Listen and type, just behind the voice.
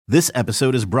This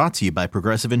episode is brought to you by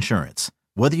Progressive Insurance.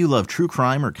 Whether you love true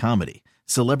crime or comedy,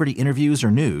 celebrity interviews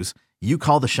or news, you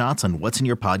call the shots on what's in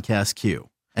your podcast queue.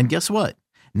 And guess what?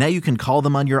 Now you can call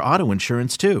them on your auto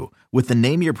insurance too with the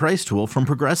Name Your Price tool from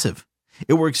Progressive.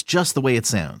 It works just the way it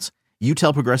sounds. You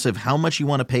tell Progressive how much you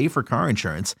want to pay for car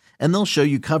insurance, and they'll show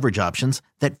you coverage options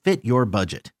that fit your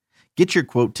budget. Get your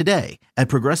quote today at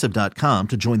Progressive.com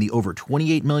to join the over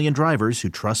 28 million drivers who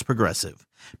trust Progressive.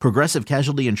 Progressive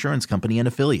Casualty Insurance Company and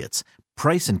Affiliates.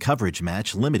 Price and coverage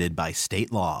match limited by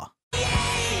state law.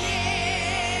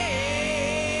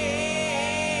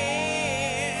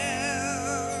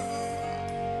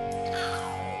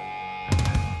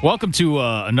 Welcome to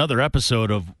another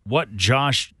episode of what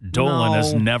Josh Dolan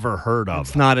has never heard of.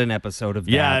 It's not an episode of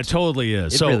that. Yeah, it totally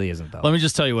is. It really isn't, though. Let me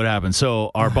just tell you what happened.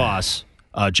 So our boss,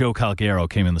 Joe Calgaro,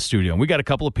 came in the studio, and we got a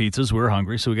couple of pizzas. We were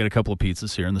hungry, so we got a couple of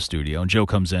pizzas here in the studio. And Joe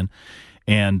comes in,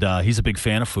 and he's a big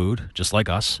fan of food, just like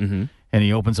us. Mm-hmm. And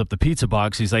he opens up the pizza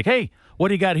box. He's like, "Hey, what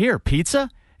do you got here? Pizza?"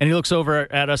 And he looks over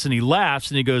at us, and he laughs,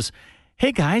 and he goes,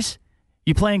 "Hey, guys,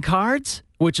 you playing cards?"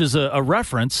 Which is a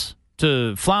reference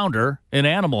to Flounder in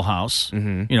Animal House,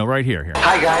 you know, right here.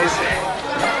 Hi,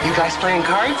 guys. You guys playing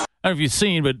cards? I don't know if you've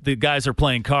seen, but the guys are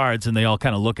playing cards, and they all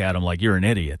kind of look at him like, you're an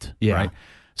idiot, right?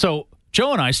 So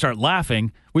Joe and I start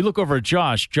laughing. We look over at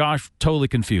Josh. Josh, totally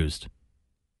confused.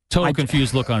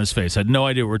 Confused look on his face. Had no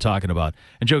idea what we're talking about.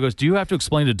 And Joe goes, "Do you have to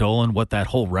explain to Dolan what that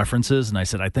whole reference is?" And I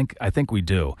said, I think we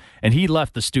do. And he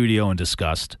left the studio in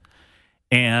disgust.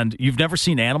 And you've never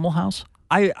seen Animal House?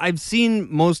 I've seen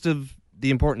most of the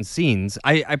important scenes.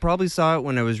 I probably saw it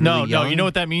when I was really young. No, you know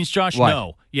what that means, Josh? What?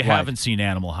 No, you haven't seen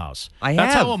Animal House.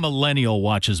 That's how a millennial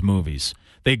watches movies.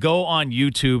 They go on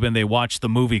YouTube and they watch the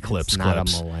movie clips. Not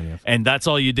a millennial. And that's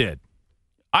all you did.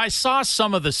 I saw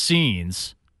some of the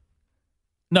scenes.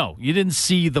 No, you didn't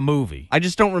see the movie. I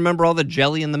just don't remember all the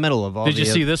jelly in the middle of all Did you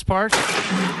see this part?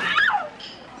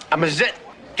 I'm a zit.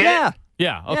 Yeah.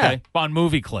 Yeah, okay. Yeah. On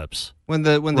movie clips. When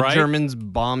the Right? Germans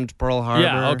bombed Pearl Harbor.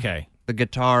 Yeah, okay. The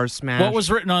guitar smash. What was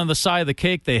written on the side of the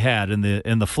cake they had in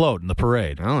the float in the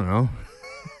parade? I don't know.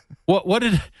 What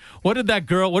did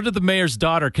the mayor's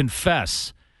daughter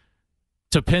confess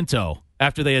to Pinto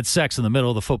after they had sex in the middle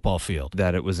of the football field?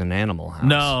 That it was an Animal House.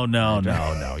 No.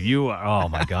 Oh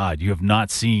my God, you have not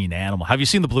seen Animal. Have you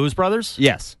seen the Blues Brothers?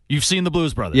 Yes. You've seen the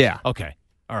Blues Brothers? Yeah. Okay.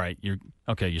 All right. You're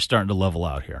starting to level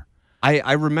out here.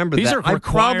 I remember These that. are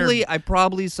required- I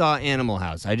probably saw Animal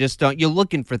House. I just don't. You're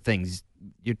looking for things.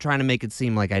 You're trying to make it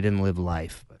seem like I didn't live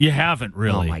life. You haven't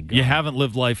really. Oh my God. You haven't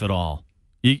lived life at all.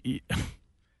 Did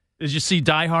you see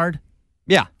Die Hard?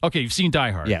 Yeah. Okay, you've seen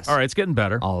Die Hard. Yes. All right, it's getting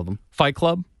better. All of them. Fight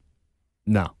Club?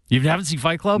 No. You haven't seen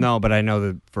Fight Club? No, but I know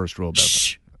the first rule about it.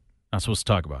 Shh. Not supposed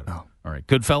to talk about it. Oh. All right.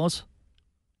 Goodfellas?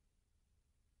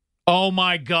 Oh,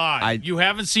 my God. You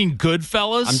haven't seen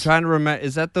Goodfellas? I'm trying to remember.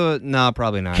 Is that the... No,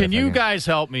 probably not. Can you guys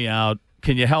help me out?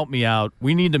 Can you help me out?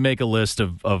 We need to make a list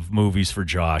of movies for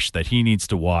Josh that he needs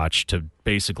to watch to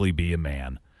basically be a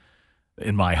man,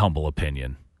 in my humble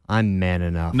opinion. I'm man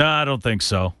enough. No, I don't think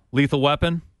so. Lethal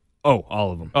Weapon? Oh,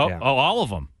 all of them. Oh, yeah. all of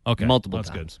them. Okay. Multiple That's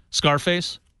times. good.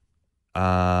 Scarface?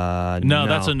 No,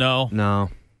 that's a no. No.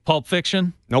 Pulp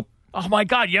Fiction? Nope. Oh, my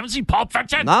God. You haven't seen Pulp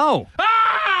Fiction? No.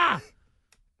 Ah!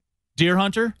 Deer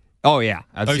Hunter? Oh, yeah.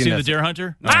 Have you seen The Deer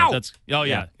Hunter? No. All right,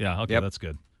 yeah. Okay, Yep. that's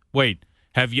good. Wait,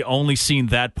 have you only seen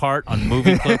that part on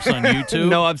movie clips on YouTube?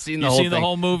 No, I've seen the whole thing. You seen the thing.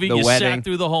 whole movie? The You wedding. sat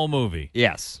through the whole movie?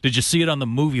 Yes. Did you see it on the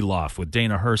Movie Loft with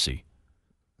Dana Hersey?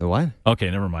 The what? Okay,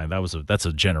 never mind. That's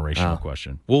a generational Oh.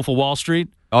 question. Wolf of Wall Street?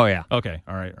 Oh, yeah. Okay,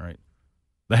 all right.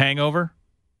 The Hangover?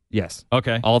 Yes.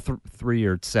 Okay. All 3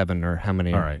 or 7 or how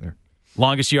many All are right. there?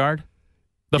 Longest Yard?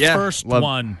 The Yeah, first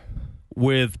one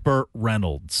with Burt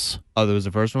Reynolds. Oh, there was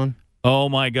the first one? Oh,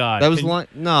 my God. That was long.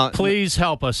 No. Please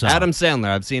help us out. Adam Sandler.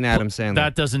 I've seen Adam Sandler.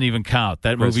 That doesn't even count.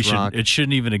 That Chris movie Rock.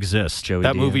 shouldn't even exist. Joey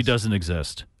that movie Diaz. doesn't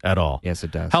exist at all. Yes, it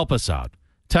does. Help us out.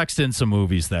 Text in some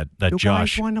movies that You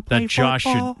Josh guys wanna play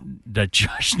football? that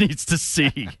Josh needs to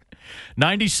see.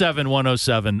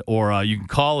 97-107, or you can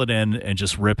call it in and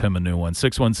just rip him a new one.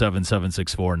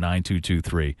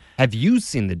 617-764-9223. Have you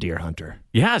seen The Deer Hunter?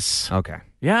 Yes. Okay.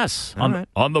 Yes. All right.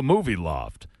 On the Movie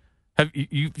Loft. Have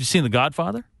you seen The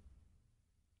Godfather?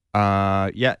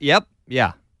 Yeah. Yep.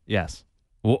 Yeah. Yes.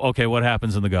 Well, okay, what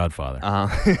happens in The Godfather? How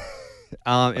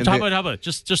about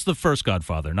just the first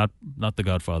Godfather, not The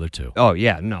Godfather 2? Oh,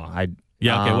 yeah. No. Okay,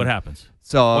 what happens?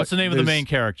 So What's the name of the main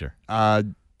character?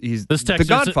 He's This the texter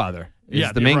Godfather.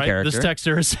 Is the main right. character. This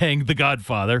texter is saying The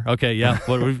Godfather. Okay, yeah.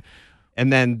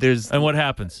 And then And what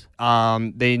happens?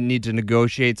 They need to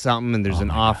negotiate something, and there's an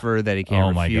offer that he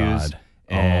can't refuse. Oh, my God.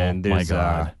 And Oh, my there's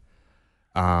God.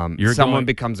 Someone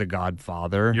becomes a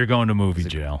godfather. You're going to movie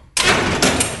jail.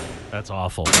 That's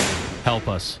awful. Help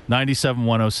us.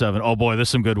 97-107. Oh, boy, there's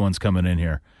some good ones coming in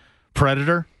here.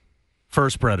 Predator?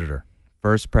 First Predator.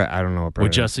 I don't know what Predator.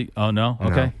 With Jesse? Oh, no?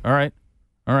 Okay. No.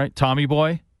 All right. Tommy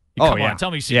Boy? Come on.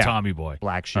 Tell me you see Tommy Boy.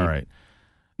 Black Sheep. All right.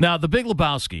 Now, The Big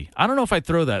Lebowski. I don't know if I'd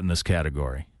throw that in this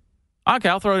category. Okay,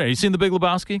 I'll throw it in. You seen The Big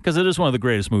Lebowski? Because it is one of the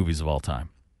greatest movies of all time.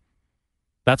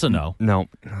 That's a no. No.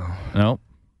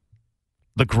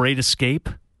 The Great Escape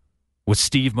with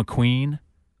Steve McQueen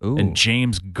and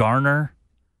James Garner.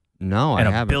 No, I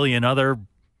haven't. haven't. And a billion other.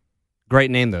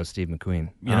 Great name, though, Steve McQueen.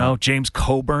 You know, James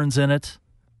Coburn's in it.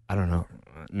 I don't know.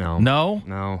 No. No?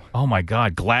 No. Oh, my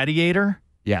God. Gladiator?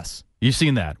 Yes. You've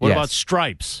seen that. What Yes. about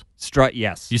Stripes?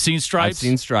 Yes. You seen Stripes? I've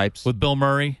seen Stripes. With Bill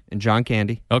Murray? And John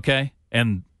Candy. Okay.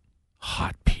 And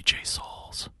hot PJ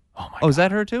Souls. Oh, my God. Oh, is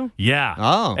that her, too? Yeah.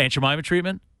 Oh. Aunt Jemima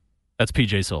treatment? That's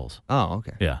PJ Souls. Oh,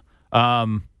 okay. Yeah.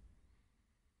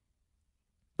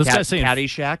 This guy's saying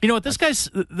Caddyshack. You know what? This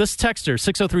texter,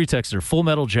 603 texter, Full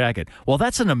Metal Jacket. Well,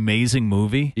 that's an amazing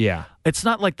movie. Yeah. It's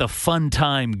not like the fun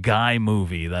time guy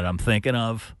movie that I'm thinking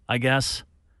of, I guess.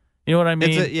 You know what I mean?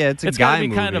 It's a it's guy gotta be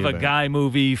movie. kind of a guy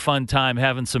movie, fun time,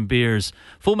 having some beers.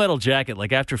 Full Metal Jacket,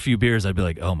 like after a few beers, I'd be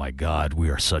like, oh my God,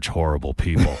 we are such horrible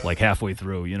people. Like halfway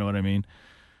through, you know what I mean?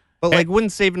 But like,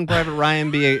 wouldn't Saving Private Ryan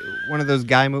be one of those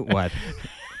guy movies? What?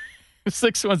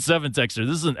 617 texter,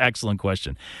 this is an excellent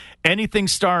question. Anything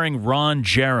starring Ron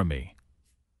Jeremy?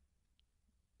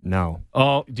 No.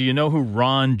 Oh, do you know who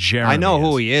Ron Jeremy is? I know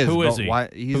who he is. Who is he? Why,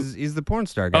 he's the porn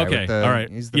star guy. Okay, all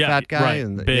right. He's the fat guy. Right.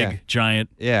 And big, giant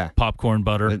popcorn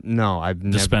butter no, I've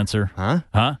never. dispenser. Huh?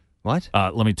 Huh? What?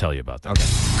 Let me tell you about that. Okay.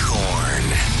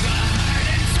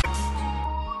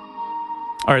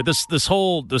 All right, this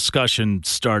whole discussion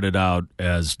started out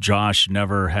as Josh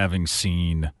never having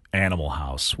seen Animal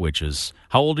House, which is,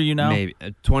 how old are you now? Maybe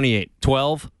 28.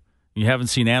 12? You haven't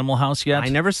seen Animal House yet? I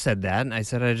never said that. I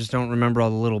said I just don't remember all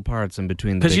the little parts in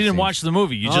between. Because you didn't watch the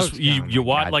movie. You you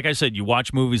watch, like I said, you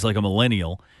watch movies like a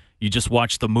millennial. You just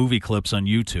watch the movie clips on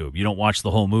YouTube. You don't watch the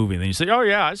whole movie. And then you say, oh,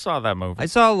 yeah, I saw that movie. I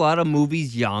saw a lot of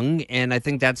movies young, and I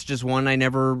think that's just one I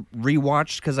never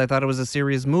rewatched because I thought it was a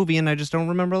serious movie, and I just don't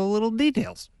remember the little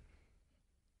details.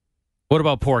 What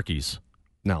about Porky's?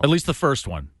 No. At least the first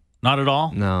one. Not at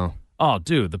all? No. Oh,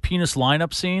 dude, the penis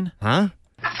lineup scene? Huh?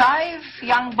 5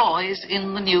 young boys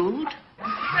in the nude.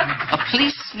 A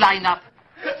police lineup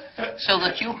so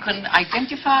that you can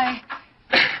identify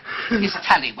his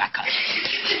tallywhacker.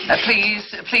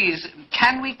 Please,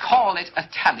 can we call it a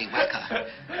tallywhacker?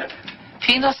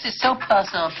 Penis is so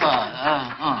personal.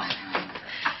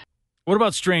 What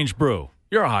about Strange Brew?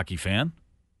 You're a hockey fan.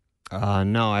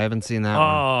 No, I haven't seen that one.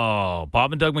 Oh,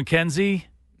 Bob and Doug McKenzie?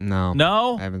 No.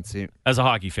 No? I haven't seen it. As a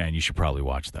hockey fan, you should probably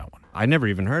watch that one. I never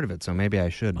even heard of it, so maybe I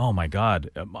should. Oh, my God.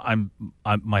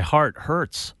 My heart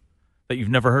hurts that you've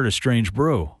never heard of Strange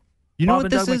Brew. You know Bob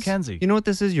what and this Doug is? McKenzie. You know what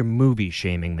this is? You're movie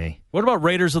shaming me. What about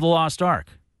Raiders of the Lost Ark?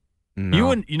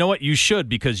 No. You know what? You should,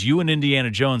 because you and Indiana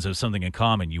Jones have something in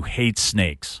common. You hate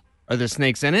snakes. Are there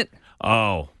snakes in it?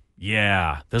 Oh,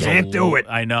 yeah. Can't do it.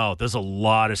 I know. There's a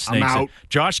lot of snakes. I'm out.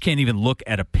 Josh can't even look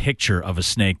at a picture of a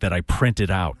snake that I printed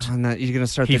out. You're going to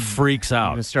start He freaks out. You're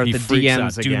going to start He the freaks DMs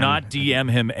out. again. Do not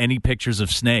DM him any pictures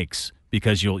of snakes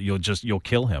because you'll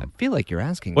kill him. I feel like you're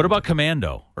asking. What me. about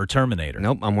Commando or Terminator?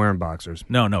 Nope, I'm wearing boxers.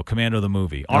 No, Commando the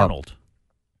movie. Arnold.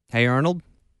 Hey, Arnold.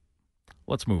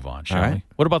 Let's move on, shall All right. we?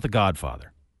 What about The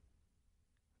Godfather?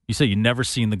 You say you've never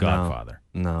seen The Godfather.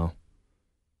 No.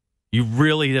 You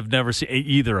really have never seen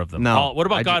either of them. No. What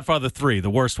about Godfather 3, the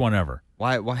worst one ever?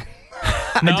 Why? No,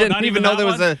 I didn't not even know that there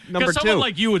was one? a number 'Cause 2. someone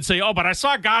like you would say, "Oh, but I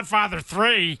saw Godfather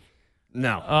 3."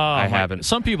 No, Oh, I haven't.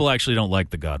 Some people actually don't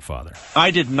like The Godfather.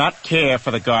 I did not care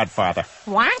for The Godfather.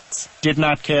 What? Did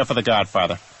not care for The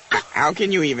Godfather. How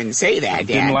can you even say that,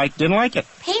 Dad? Didn't like it.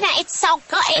 Peter, it's so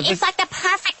good. It's like the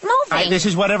perfect movie. This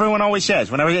is what everyone always says.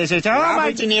 Whenever they say, "Oh,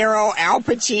 Robert De Niro, Al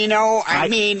Pacino. I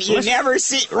mean, you listen- never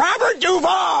see Robert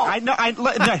Duvall. I know.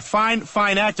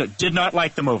 Fine actor. Did not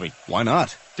like the movie. Why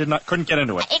not? Couldn't get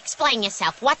into it. Explain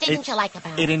yourself. What didn't you like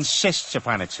about it? It insists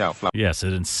upon itself. Yes,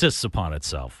 it insists upon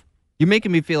itself. You're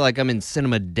making me feel like I'm in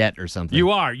cinema debt or something.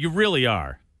 You are. You really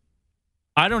are.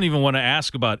 I don't even want to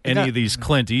ask about any of these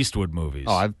Clint Eastwood movies.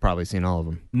 Oh, I've probably seen all of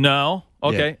them. No?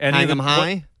 Okay. Yeah. Any Hang of 'em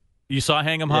High? You saw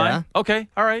Hang 'em High? Yeah. Okay.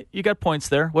 All right. You got points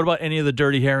there. What about any of the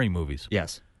Dirty Harry movies?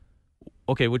 Yes.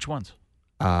 Okay. Which ones?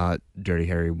 Dirty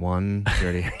Harry 1,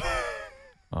 Dirty Harry.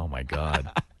 Oh, my God.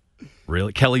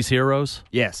 Really? Kelly's Heroes?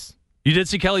 Yes. You did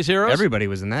see Kelly's Heroes? Everybody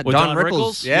was in that. With Don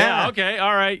Rickles? Yeah. Okay.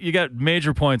 All right. You got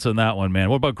major points on that one, man.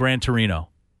 What about Gran Torino?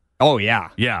 Oh, yeah.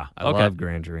 Yeah. I okay. love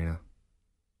Gran Torino.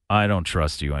 I don't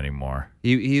trust you anymore.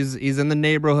 He's in the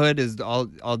neighborhood. All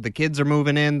the kids are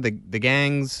moving in, the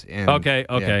gangs. And, Okay.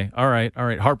 yeah. All right.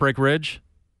 Heartbreak Ridge?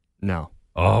 No.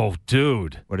 Oh,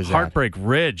 dude. What is that? Heartbreak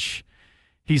Ridge.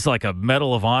 He's like a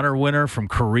Medal of Honor winner from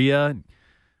Korea,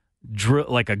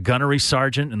 like a gunnery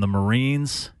sergeant in the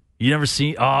Marines. You never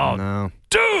seen? Oh, no.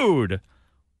 Dude.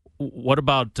 What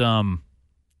about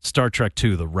Star Trek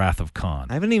II, The Wrath of Khan?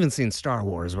 I haven't even seen Star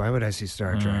Wars. Why would I see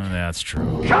Star Trek? That's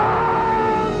true.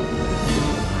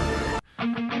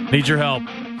 Need your help.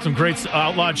 Some great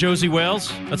Outlaw Josie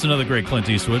Wales. That's another great Clint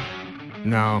Eastwood.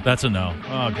 No. That's a no.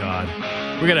 Oh, God.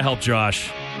 We got to help Josh.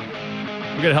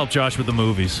 We got to help Josh with the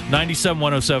movies.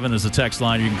 97107 is the text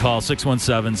line. You can call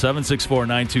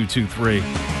 617-764-9223.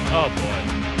 Oh,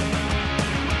 boy.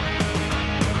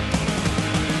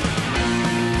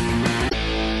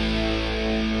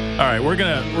 All right, we're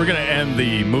gonna end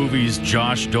the movies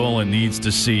Josh Dolan needs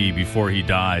to see before he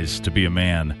dies to be a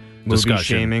man. Movie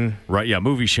shaming. Right, yeah,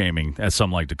 movie shaming, as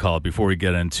some like to call it, before we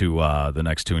get into the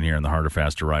next tune here in the Harder,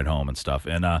 Faster Ride Home and stuff.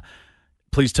 And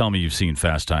please tell me you've seen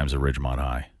Fast Times at Ridgemont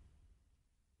High.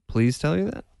 Please tell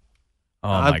you that? Oh,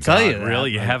 I'll my tell God. you that.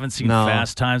 Really? You haven't seen No.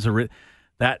 Fast Times at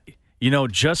that?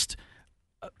 Just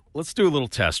let's do a little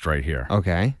test right here.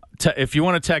 Okay. If you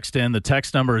want to text in, the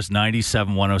text number is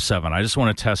 97107. I just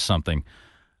want to test something.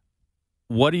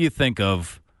 What do you think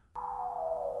of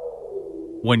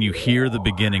when you hear the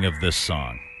beginning of this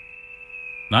song?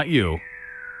 Not you.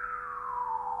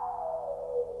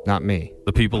 Not me.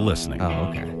 The people listening. Oh,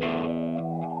 okay.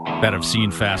 That have seen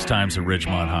Fast Times at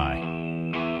Ridgemont High.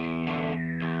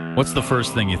 What's the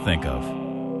first thing you think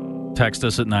of? Text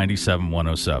us at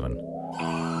 97107.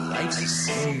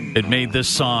 It made this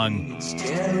song,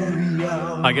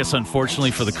 I guess,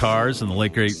 unfortunately for the Cars and the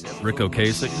late, great Rick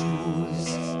Ocasek,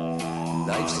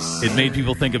 it made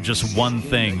people think of just one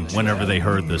thing whenever they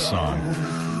heard this song.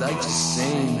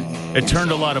 It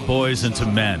turned a lot of boys into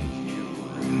men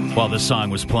while this song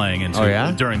was playing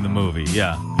during the movie.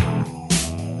 Yeah.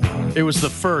 It was the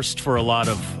first for a lot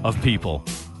of people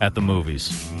at the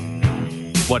movies.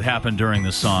 What happened during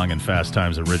the song in Fast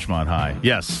Times at Ridgemont High?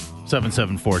 Yes.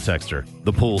 774 texter.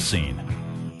 The pool scene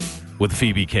with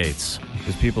Phoebe Cates.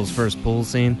 Was people's first pool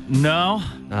scene? No.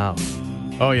 Oh.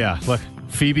 Oh, yeah. Look,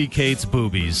 Phoebe Cates'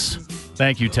 boobies.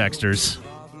 Thank you, texters.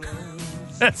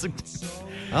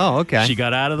 Oh, okay. She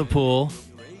got out of the pool,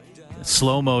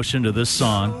 slow motion to this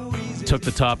song, took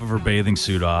the top of her bathing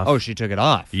suit off. Oh, she took it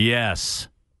off. Yes.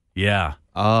 Yeah.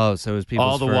 Oh, so it was people's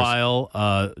all the first.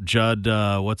 while, Judd,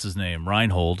 what's his name,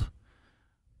 Reinhold,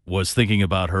 was thinking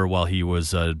about her while he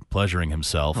was pleasuring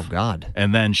himself. Oh, God.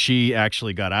 And then she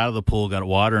actually got out of the pool, got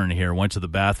water in here, went to the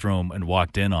bathroom, and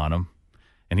walked in on him.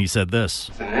 And he said this.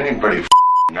 Doesn't anybody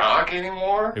knock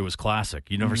anymore? It was classic.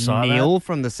 You never saw that? Neil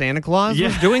from the Santa Claus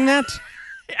was doing that?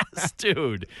 Yes,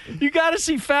 dude. You got to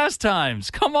see Fast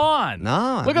Times. Come on.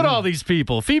 No. Look at all these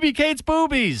people. Phoebe Cates'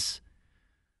 boobies.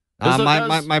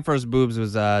 My first boobs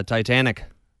was Titanic.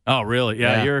 Oh, really?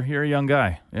 Yeah, Yeah. You're a young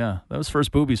guy. Yeah, that was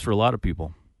first boobies for a lot of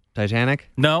people. Titanic?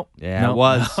 No. Yeah, no, it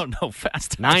was. No,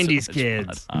 Fast Times. 90s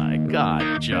kids. My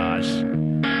God, Josh.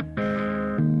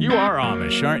 You are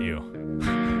Amish, aren't you?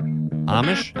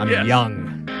 Amish? I'm Yes. young.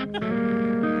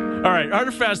 All right,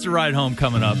 Harder, Faster Ride Home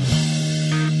coming up.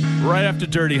 Right after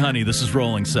Dirty Honey, this is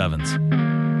Rolling Sevens.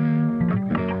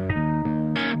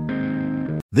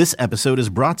 This episode is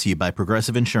brought to you by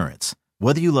Progressive Insurance.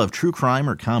 Whether you love true crime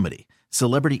or comedy,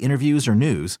 celebrity interviews or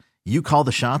news, you call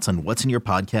the shots on what's in your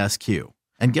podcast queue.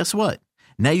 And guess what?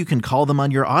 Now you can call them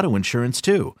on your auto insurance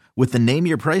too with the Name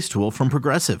Your Price tool from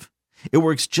Progressive. It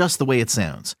works just the way it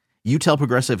sounds. You tell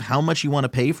Progressive how much you want to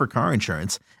pay for car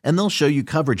insurance, and they'll show you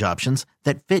coverage options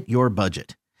that fit your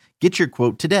budget. Get your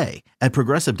quote today at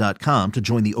Progressive.com to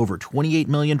join the over 28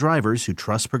 million drivers who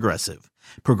trust Progressive.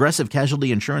 Progressive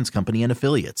Casualty Insurance Company and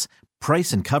Affiliates.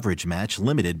 Price and coverage match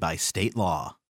limited by state law.